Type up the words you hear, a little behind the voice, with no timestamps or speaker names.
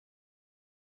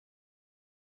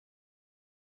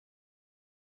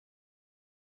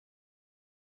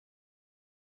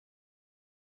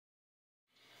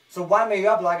So wind me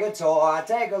up like a toy,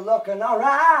 take a look and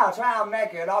alright, try and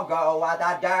make it all go at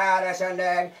that dirty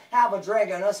shindig. Have a drink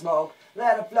and a smoke,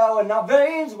 let it flow in our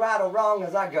veins, right or wrong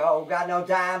as I go. Got no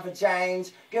time for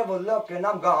change, give a look and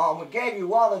I'm gone. We gave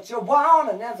you all that you want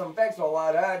and then some fix for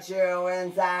what hurt you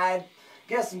inside.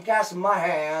 Get some cash in my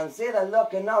hand, see the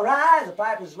look in our eyes, the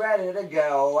pipe is ready to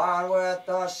go. On with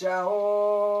the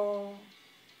show.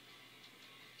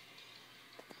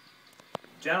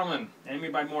 Gentlemen, Enemy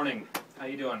by Mourning, how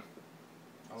you doing?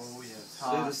 Oh yes.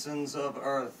 Citizens of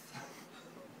Earth.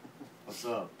 What's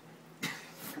up?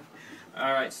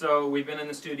 Alright, so we've been in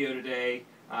the studio today,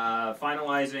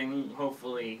 finalizing,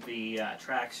 hopefully, the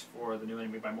tracks for the new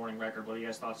Enemy by Mourning record. What are you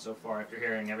guys' thoughts so far after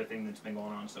hearing everything that's been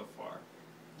going on so far?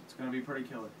 It's going to be pretty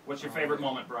killer. What's your favorite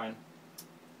moment, Brian?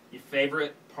 Your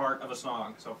favorite part of a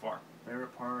song so far?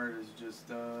 Favorite part is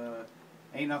just,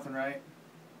 Ain't Nothing Right.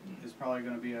 Is probably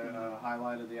going to be a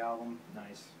highlight of the album.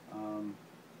 Nice.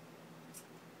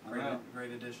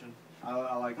 Great addition.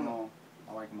 I like them all.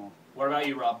 I like them all. What about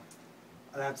you, Rob?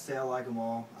 I'd have to say I like them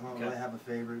all. I don't really have a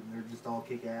favorite. They're just all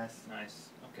kick-ass. Nice.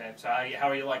 Okay, so how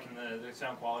are you liking the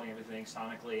sound quality and everything,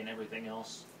 sonically and everything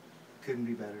else? Couldn't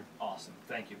be better. Awesome.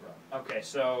 Thank you, bro. Okay,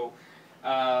 so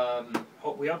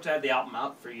we hope to have the album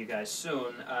out for you guys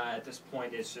soon. At this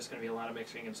point, it's just going to be a lot of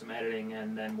mixing and some editing,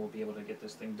 and then we'll be able to get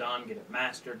this thing done, get it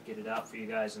mastered, get it out for you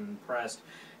guys and pressed.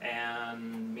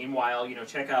 And meanwhile, you know,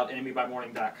 check out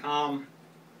enemybymourning.com.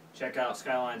 Check out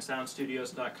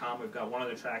SkylineSoundStudios.com. We've got one of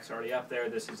the tracks already up there.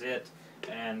 This is it,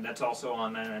 and that's also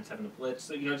on 997 The Blitz.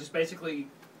 So, you know, just basically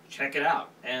check it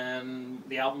out. And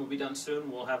the album will be done soon.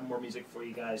 We'll have more music for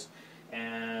you guys.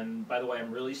 And by the way,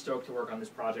 I'm really stoked to work on this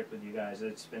project with you guys.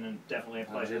 It's been definitely a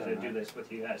pleasure to do this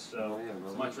with you guys. So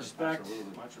much respect,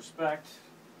 much respect.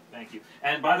 Thank you.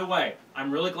 And by the way, I'm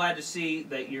really glad to see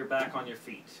that you're back on your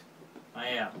feet. I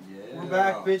am. We're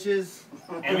back, bitches.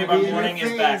 Enemy by Mourning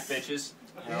is back, bitches.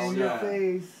 In your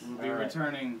face. We'll be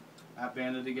returning at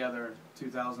Banded Together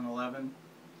 2011.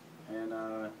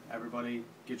 And everybody,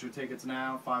 get your tickets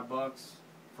now, $5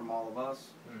 from all of us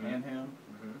and him.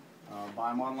 Buy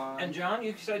them online. And John,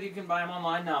 you said you can buy them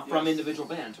online now from individual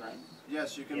bands, right?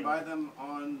 Yes, you can buy them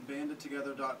on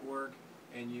bandedtogether.org,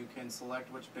 and you can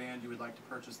select which band you would like to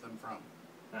purchase them from.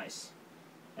 Nice.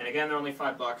 And again, they're only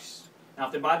 $5. Now,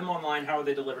 if they buy them online, how are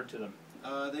they delivered to them?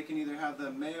 They can either have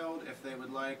them mailed if they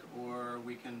would like, or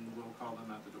we'll call them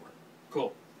at the door.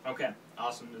 Cool. Okay.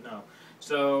 Awesome to know.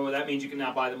 So that means you can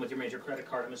now buy them with your major credit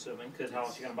card, I'm assuming, because how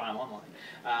else are you going to buy them online?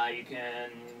 You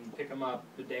can pick them up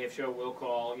the day of show, will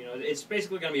call. You know, it's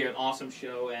basically going to be an awesome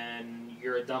show, and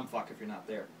you're a dumb fuck if you're not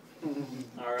there.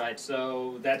 All right,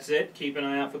 so that's it. Keep an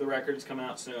eye out for the record. It's coming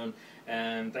out soon.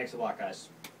 And thanks a lot, guys.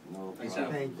 No,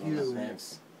 thank you.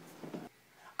 Thanks.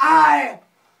 I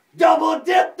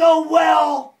double-dipped the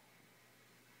well.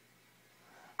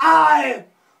 I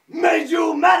made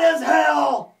you mad as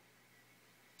hell.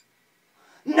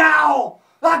 Now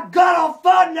I got a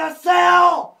fun to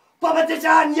sell.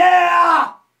 Competition,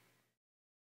 yeah.